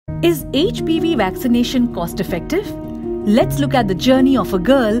Is HPV vaccination cost-effective? Let's look at the journey of a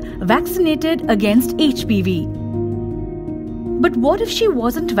girl vaccinated against HPV. But what if she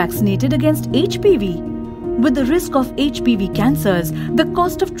wasn't vaccinated against HPV? With the risk of HPV cancers, the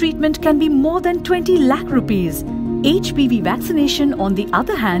cost of treatment can be more than 20 lakh rupees. HPV vaccination, on the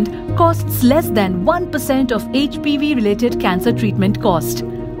other hand, costs less than 1% of HPV-related cancer treatment cost.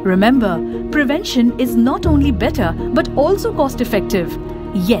 Remember, prevention is not only better but also cost-effective.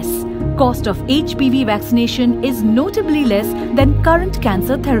 Yes, cost of HPV vaccination is notably less than current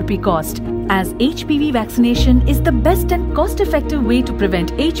cancer therapy cost, as HPV vaccination is the best and cost-effective way to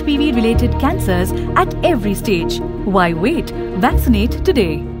prevent HPV-related cancers at every stage. Why wait? Vaccinate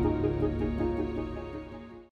today.